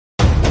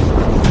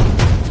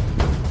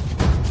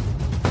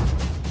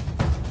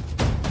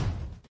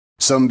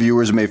Some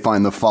viewers may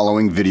find the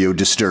following video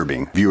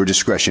disturbing. Viewer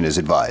discretion is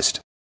advised.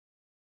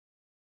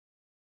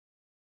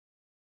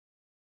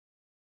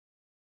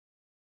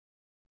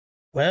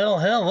 Well,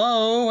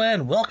 hello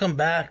and welcome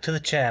back to the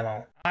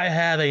channel. I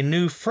have a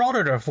new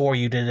Frauditor for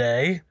you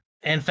today.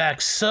 In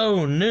fact,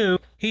 so new,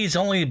 he's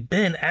only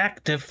been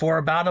active for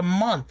about a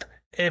month,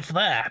 if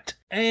that.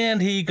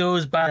 And he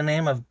goes by the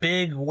name of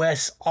Big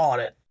Wes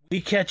Audit. We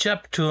catch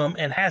up to him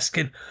in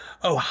Haskell,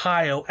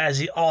 Ohio, as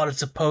he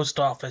audits a post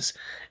office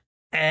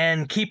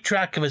and keep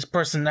track of his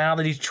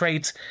personality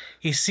traits.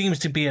 He seems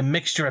to be a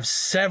mixture of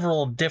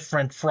several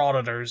different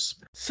frauditors.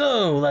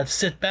 So let's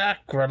sit back,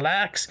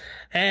 relax,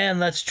 and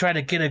let's try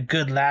to get a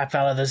good laugh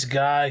out of this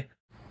guy.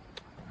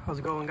 How's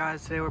it going,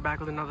 guys? Today we're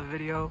back with another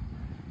video,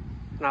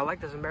 and I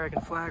like this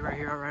American flag right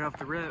here, right off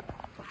the rip.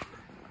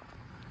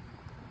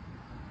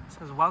 It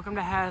says, "Welcome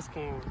to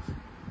Haskins."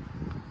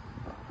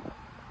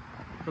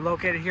 We're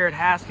located here at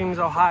Haskins,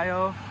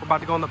 Ohio. We're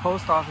about to go in the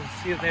post office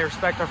to see if they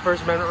respect our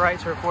First Amendment right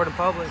to report in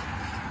public.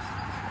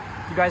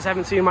 If you guys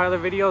haven't seen my other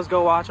videos,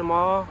 go watch them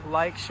all.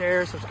 Like,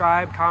 share,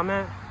 subscribe,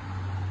 comment,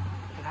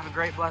 and have a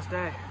great, blessed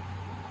day.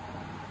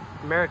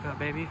 America,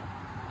 baby.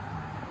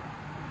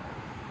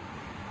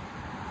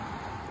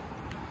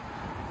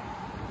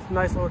 It's a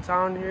nice little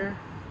town here.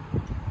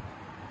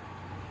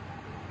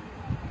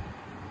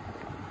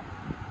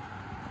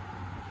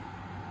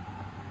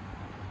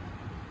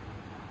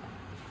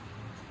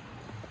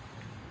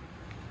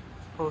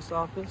 Post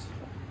office.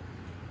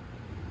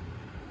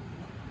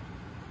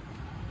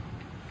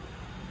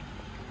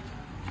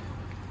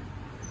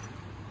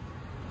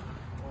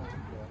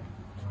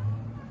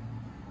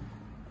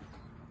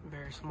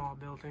 Very small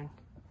building.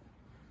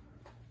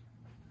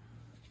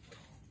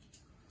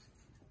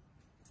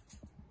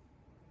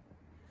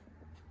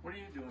 What are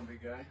you doing,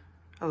 big guy?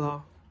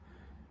 Hello.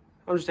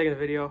 I'm just taking a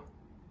video.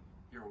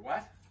 You're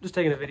what? Just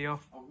taking a video.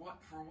 A what?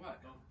 For what?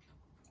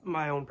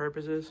 My own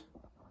purposes.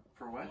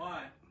 For what?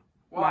 Why?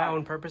 My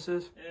own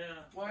purposes. Yeah.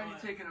 Why are you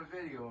taking a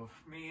video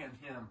of me and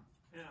him?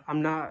 Yeah.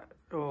 I'm not.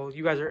 Well,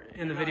 you guys are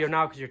in the video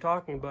now because you're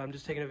talking, but I'm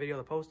just taking a video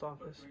of the post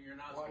office. But you're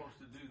not supposed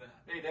to do that.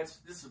 Hey, this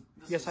is.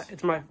 Yes,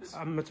 it's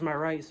my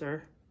right,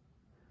 sir.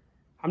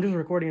 I'm just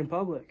recording in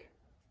public.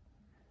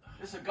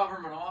 This is a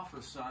government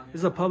office, son.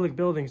 This is a public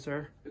building,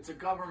 sir. It's a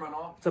government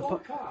office. It's a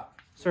cop.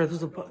 Sir,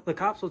 this is the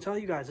cops will tell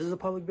you guys this is a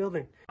public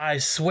building. I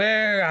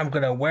swear I'm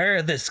gonna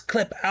wear this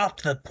clip out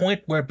to the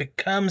point where it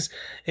becomes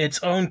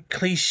its own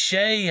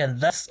cliche and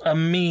thus a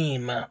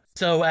meme.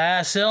 So,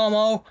 Ass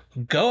Elmo,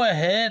 go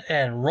ahead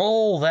and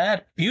roll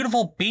that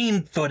beautiful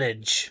bean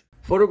footage.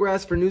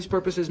 Photographs for news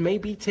purposes may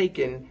be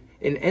taken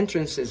in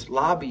entrances,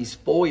 lobbies,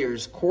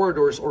 foyers,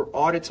 corridors, or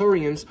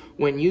auditoriums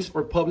when used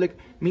for public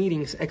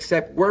meetings,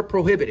 except where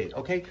prohibited,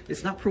 okay?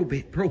 It's not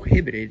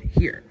prohibited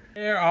here.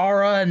 There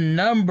are a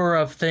number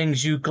of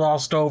things you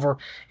glossed over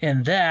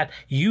in that.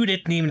 You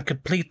didn't even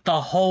complete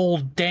the whole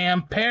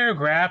damn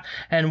paragraph,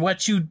 and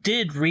what you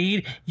did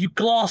read, you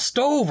glossed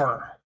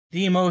over.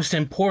 The most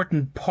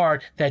important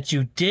part that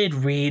you did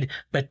read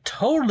but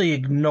totally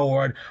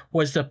ignored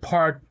was the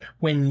part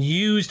when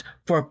used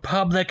for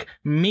public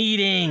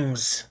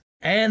meetings.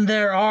 And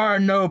there are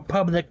no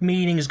public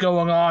meetings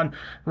going on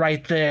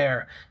right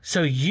there.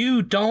 So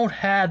you don't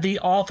have the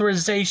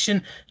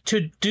authorization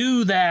to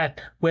do that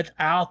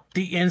without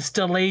the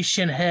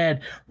installation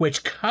head,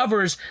 which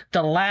covers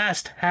the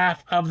last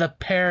half of the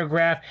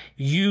paragraph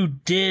you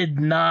did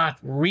not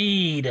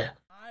read.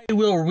 I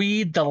will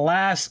read the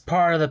last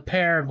part of the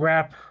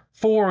paragraph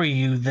for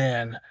you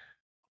then.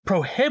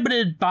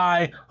 Prohibited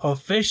by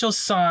official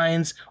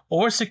signs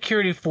or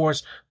security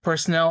force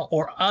personnel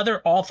or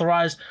other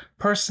authorized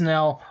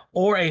personnel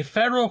or a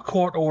federal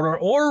court order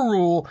or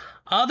rule,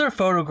 other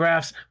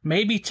photographs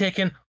may be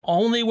taken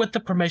only with the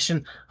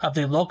permission of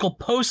the local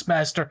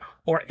postmaster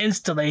or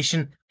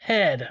installation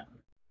head.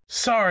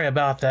 Sorry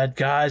about that,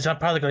 guys. I'm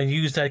probably going to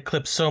use that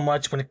clip so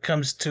much when it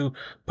comes to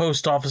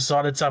post office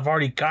audits. I've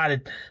already got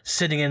it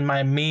sitting in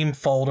my meme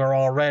folder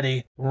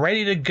already,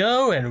 ready to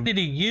go and ready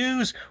to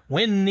use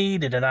when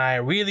needed. And I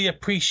really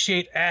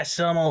appreciate Ass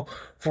Elmo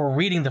for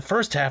reading the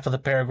first half of the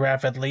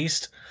paragraph at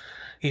least.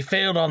 He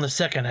failed on the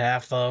second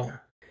half, though.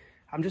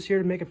 I'm just here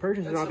to make a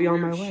purchase, and I'll be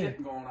on my way.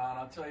 Shit going on.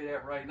 I'll tell you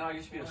that right now. I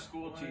used to be a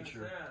school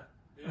teacher.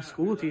 Yeah. A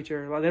school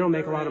teacher? Well, they don't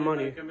make a lot of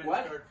money.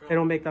 What? They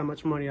don't make that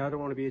much money. I don't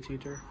want to be a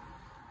teacher.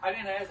 I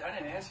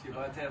didn't ask you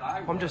about that.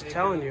 I'm just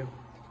telling you.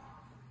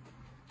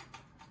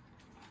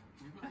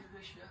 You believe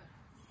this shit?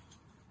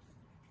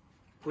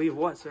 Believe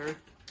what, sir?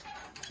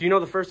 Do you know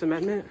the First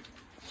Amendment?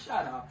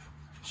 Shut up.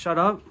 Shut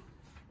up?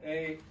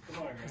 Hey,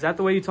 come on, guys. Is that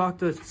the way you talk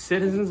to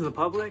citizens of the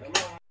public?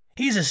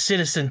 He's a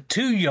citizen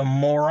too, you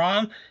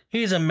moron.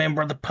 He's a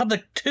member of the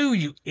public too,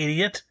 you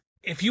idiot.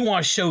 If you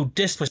want to show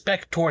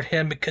disrespect toward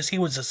him because he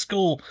was a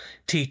school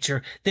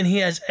teacher, then he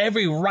has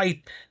every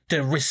right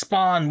to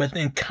respond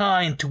in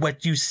kind to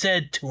what you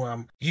said to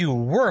him. You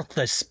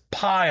worthless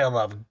pile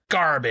of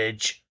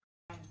garbage.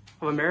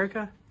 Of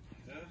America?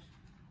 Yes.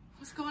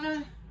 What's going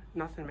on?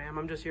 Nothing, ma'am.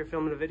 I'm just here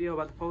filming a video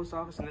about the post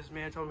office, and this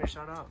man told me to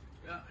shut up.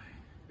 Yeah.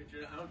 But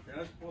you're not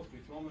supposed to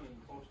be filming in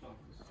the post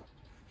office.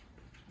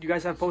 you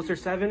guys have poster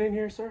 7 in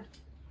here, sir?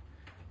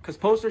 Because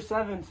poster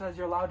 7 says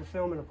you're allowed to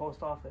film in a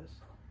post office.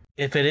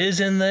 If it is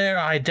in there,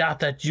 I doubt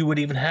that you would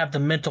even have the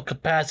mental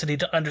capacity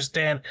to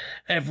understand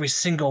every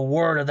single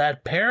word of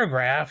that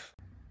paragraph.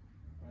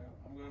 Well,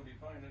 I'm going to be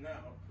finding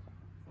out.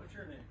 What's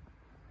your name?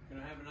 Can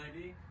I have an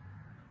ID?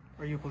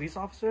 Are you a police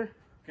officer?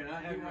 Can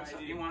I have your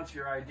ID? He wants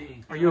your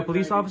ID. Are you a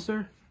police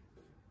officer?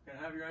 Can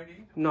I have your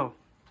ID? No.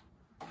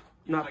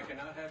 No. I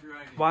cannot have your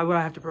ID. Why would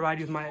I have to provide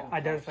you with my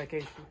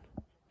identification?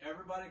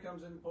 Everybody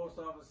comes in the post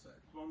office at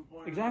one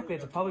point. Exactly,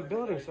 it's a public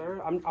building,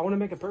 sir. I want to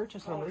make a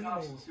purchase and I'm The cops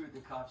will leaving. see what the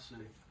cops say.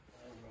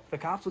 The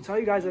cops will tell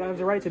you guys that I have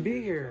the right to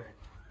be here.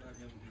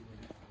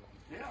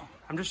 Yeah.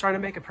 I'm just trying to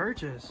make a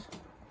purchase.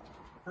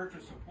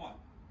 Purchase of what?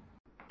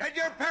 Did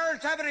your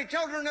parents have any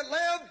children that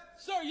lived?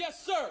 Sir,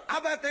 yes, sir.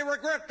 I bet they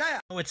regret that.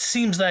 It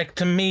seems like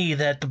to me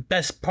that the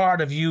best part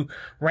of you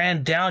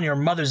ran down your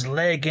mother's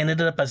leg and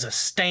ended up as a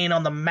stain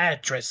on the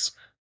mattress.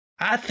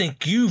 I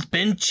think you've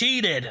been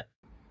cheated.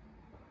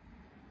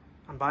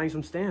 I'm buying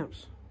some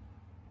stamps.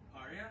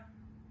 Are you?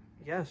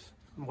 Yes,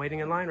 I'm waiting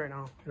in line right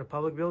now in a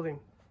public building.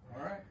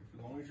 All right.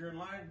 As long as you're in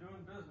line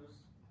doing business.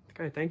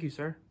 Okay, thank you,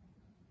 sir.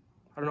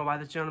 I don't know why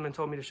this gentleman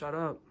told me to shut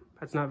up.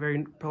 That's not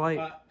very polite,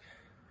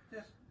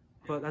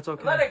 but that's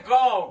okay. Let it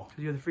go. 'Cause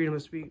you have the freedom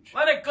of speech.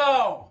 Let it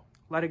go.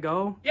 Let it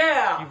go?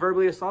 Yeah. You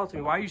verbally assaulted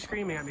me. Why are you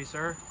screaming at me,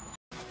 sir?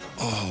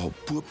 Oh,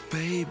 poor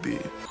baby.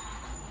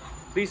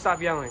 Please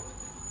stop yelling.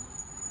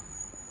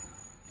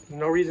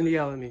 No reason to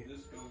yell at me.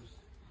 This goes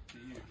to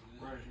you.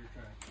 Where's your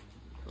track?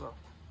 Hello.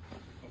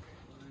 Okay.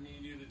 What I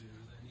need you to do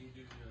is I need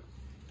you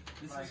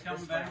to. This is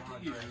coming back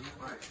to you.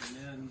 And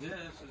then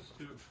this is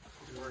to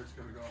where it's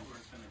going to go. Where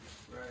it's going to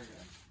go. Right.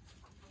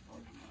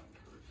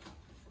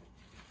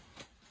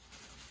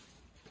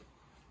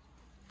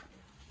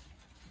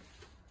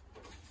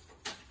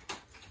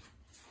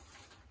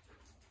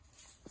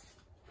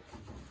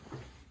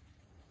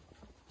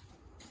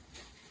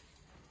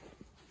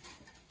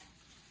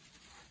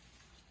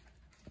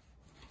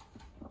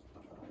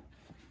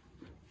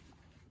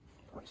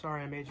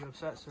 Sorry I made you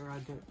upset, sir.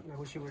 I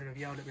wish you wouldn't have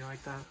yelled at me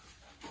like that.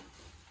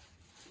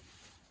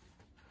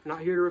 Not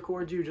here to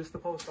record you, just the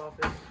post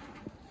office. I'm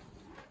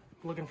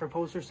looking for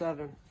poster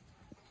 7.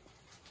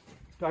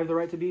 Do I have the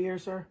right to be here,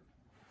 sir?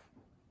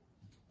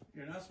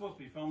 You're not supposed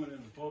to be filming in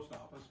the post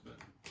office, but.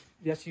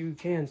 Yes, you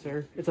can,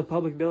 sir. It's a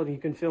public building.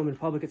 You can film in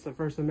public. It's the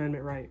First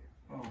Amendment right.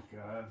 Oh,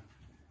 God.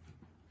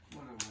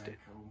 What a wacko.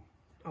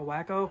 A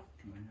wacko?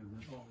 Can I have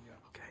this? Oh,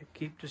 yeah.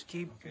 Okay, just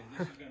keep Okay,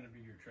 this is going to be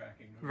your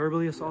tracking number.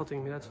 verbally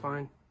assaulting me. That's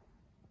fine.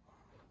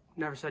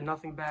 Never said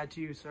nothing bad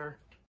to you, sir.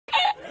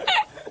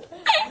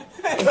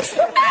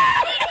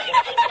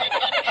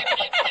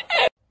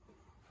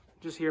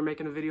 Just here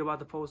making a video about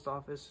the post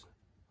office.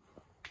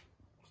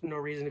 There's no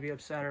reason to be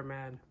upset or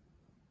mad.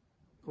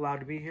 Allowed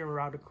to be here, we're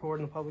allowed to record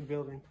in a public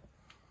building.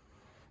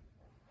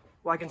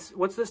 Well,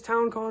 what's this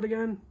town called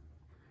again?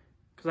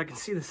 Because I can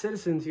see the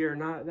citizens here,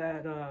 not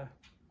that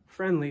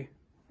friendly.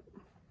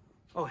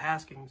 Oh,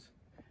 Haskins.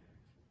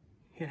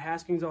 In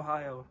Haskins,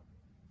 Ohio.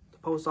 The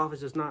post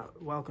office is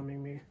not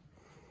welcoming me.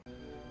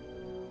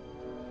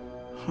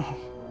 Oh,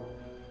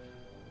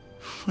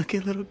 look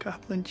at little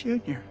Goblin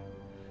Jr.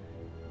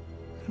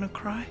 Gonna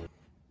cry?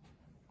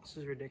 This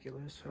is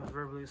ridiculous. I was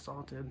verbally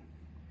assaulted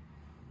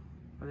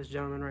by this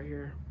gentleman right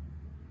here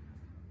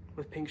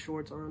with pink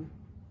shorts on.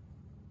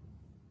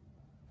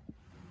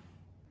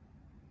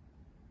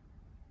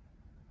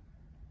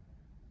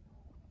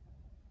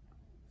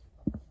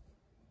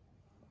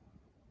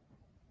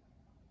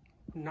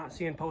 I'm not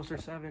seeing poster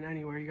 7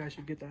 anywhere. You guys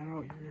should get that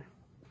out here.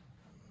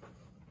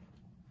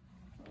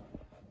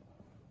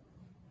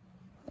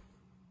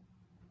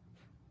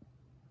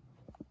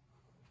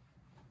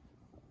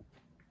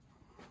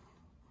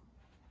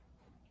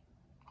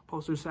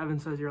 Poster 7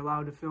 says you're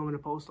allowed to film in a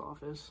post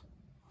office.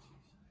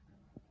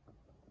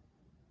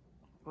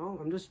 Well,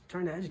 I'm just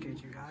trying to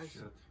educate you guys.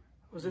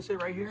 Was this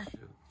it right here?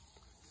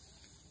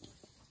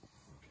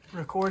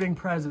 Recording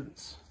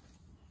presence.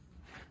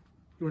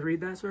 You want to read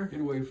that, sir? Get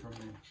away from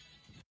me.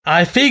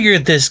 I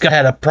figured this guy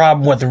had a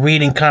problem with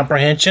reading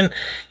comprehension.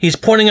 He's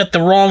pointing at the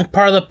wrong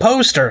part of the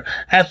poster.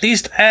 At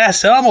least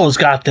Ass Elmo's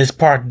got this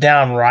part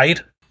down right.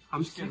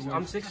 I'm 6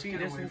 feet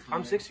distance.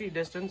 I'm 6 feet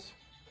distance.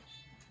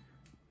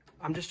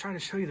 I'm just trying to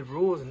show you the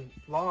rules and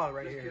law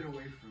right here. Get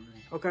away from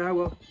me. Okay, I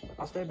will.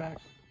 I'll stay back.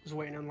 Just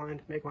waiting in line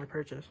to make my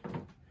purchase.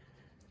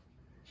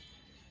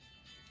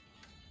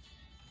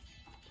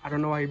 I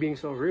don't know why you're being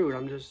so rude.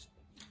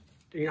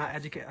 You're not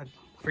educated.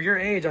 For your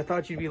age, I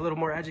thought you'd be a little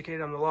more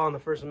educated on the law and the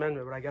First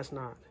Amendment, but I guess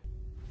not.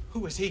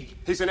 Who is he?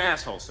 He's an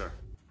asshole, sir.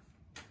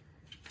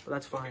 But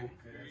that's fine.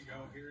 There you go.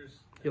 Here's.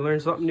 You learn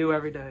something new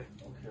every day.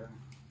 Okay.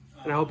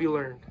 And I hope you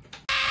learned.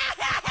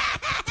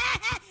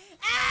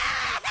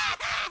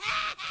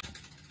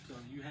 So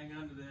you hang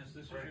on to this.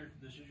 This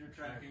is your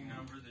tracking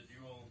number that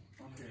you will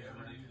be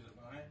able to use it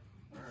by.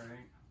 All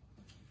right.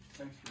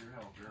 Thanks for your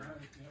help, All sir.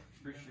 right. Yep.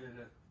 Appreciate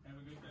it. Have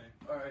a good day.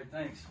 All right,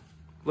 thanks.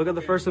 Look at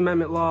the First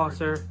Amendment law,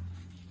 sir.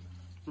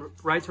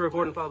 Right to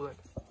record in public.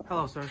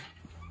 Hello, sir.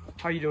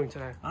 How are you doing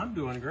today? I'm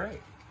doing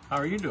great. How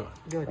are you doing?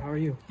 Good. How are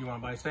you? You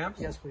want to buy stamps?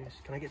 Yes, please.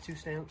 Can I get 2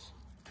 stamps?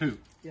 2.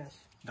 Yes.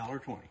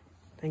 $1.20.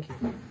 Thank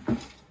you.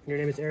 Your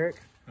name is Eric?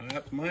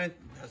 That's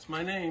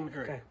my name,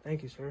 Eric. Okay.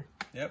 Thank you, sir.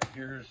 Yep.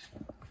 Here's.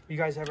 You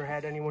guys ever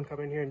had anyone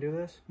come in here and do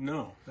this?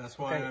 No. That's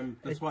why Okay.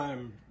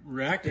 I'm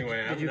reacting the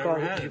way I am. Did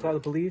you call the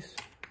police?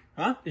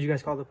 Huh? Did you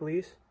guys call the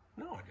police?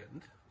 No, I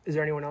didn't. Is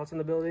there anyone else in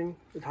the building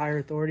with higher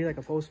authority, like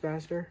a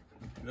postmaster?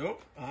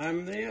 Nope.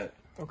 I'm the it.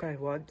 Okay,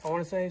 well, I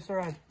want to say, sir,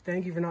 I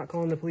thank you for not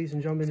calling the police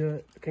and jumping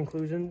to a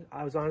conclusion.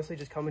 I was honestly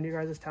just coming to you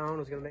guys' town. I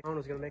was gonna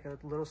make a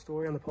little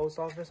story on the post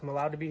office. I'm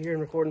allowed to be here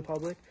and record in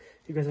public.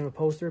 You guys have a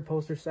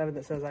poster 7,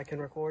 that says I can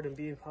record and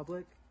be in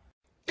public.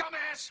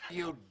 Dumbass!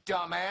 You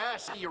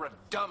dumbass! You're a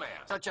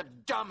dumbass. Such a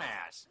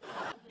dumbass.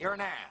 You're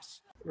an ass.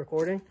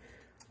 Recording.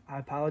 I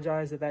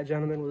apologize if that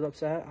gentleman was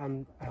upset.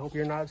 I hope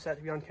you're not upset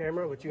to be on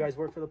camera, but you guys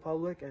work for the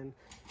public and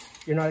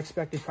you're not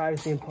expected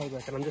privacy in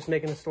public. And I'm just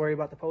making a story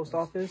about the post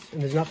office.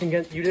 And there's nothing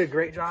against you. Did a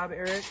great job,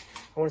 Eric.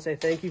 I want to say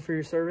thank you for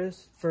your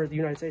service for the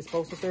United States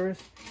Postal Service.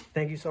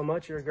 Thank you so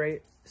much. You're a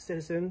great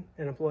citizen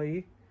and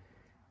employee.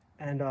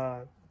 And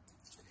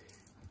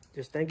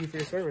just thank you for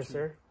your service,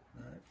 sir.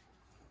 All right.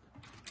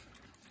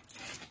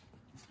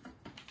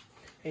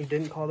 And you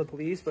didn't call the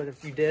police, but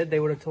if you did, they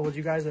would have told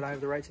you guys that I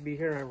have the right to be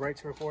here and I have the right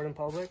to record in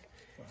public.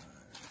 5.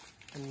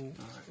 And,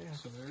 All right. yeah.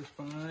 So there's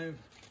 5.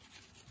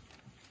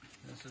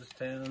 This is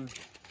 10. And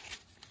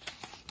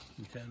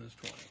 10 is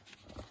 20.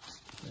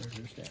 There's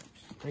your stamps.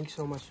 Thank you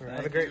so much, sir.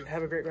 Thank you.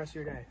 Have a great rest of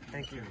your day.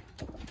 Thank you.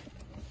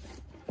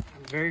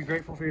 I'm very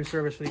grateful for your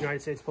service for the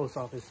United States Post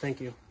Office. Thank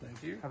you.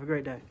 Thank you. Have a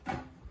great day.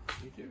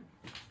 You too.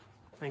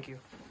 Thank you.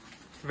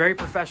 Very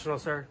professional,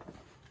 sir.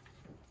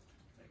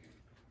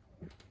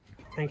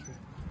 Thank you.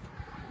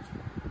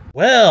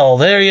 Well,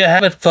 there you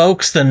have it,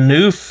 folks. The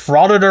new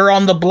Frauditor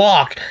on the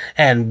block.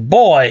 And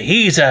boy,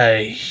 he's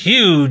a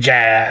huge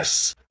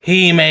ass.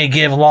 He may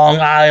give Long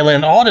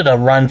Island Audit a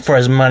run for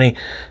his money.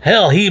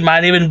 Hell, he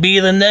might even be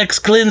the next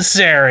Glenn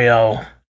Serio.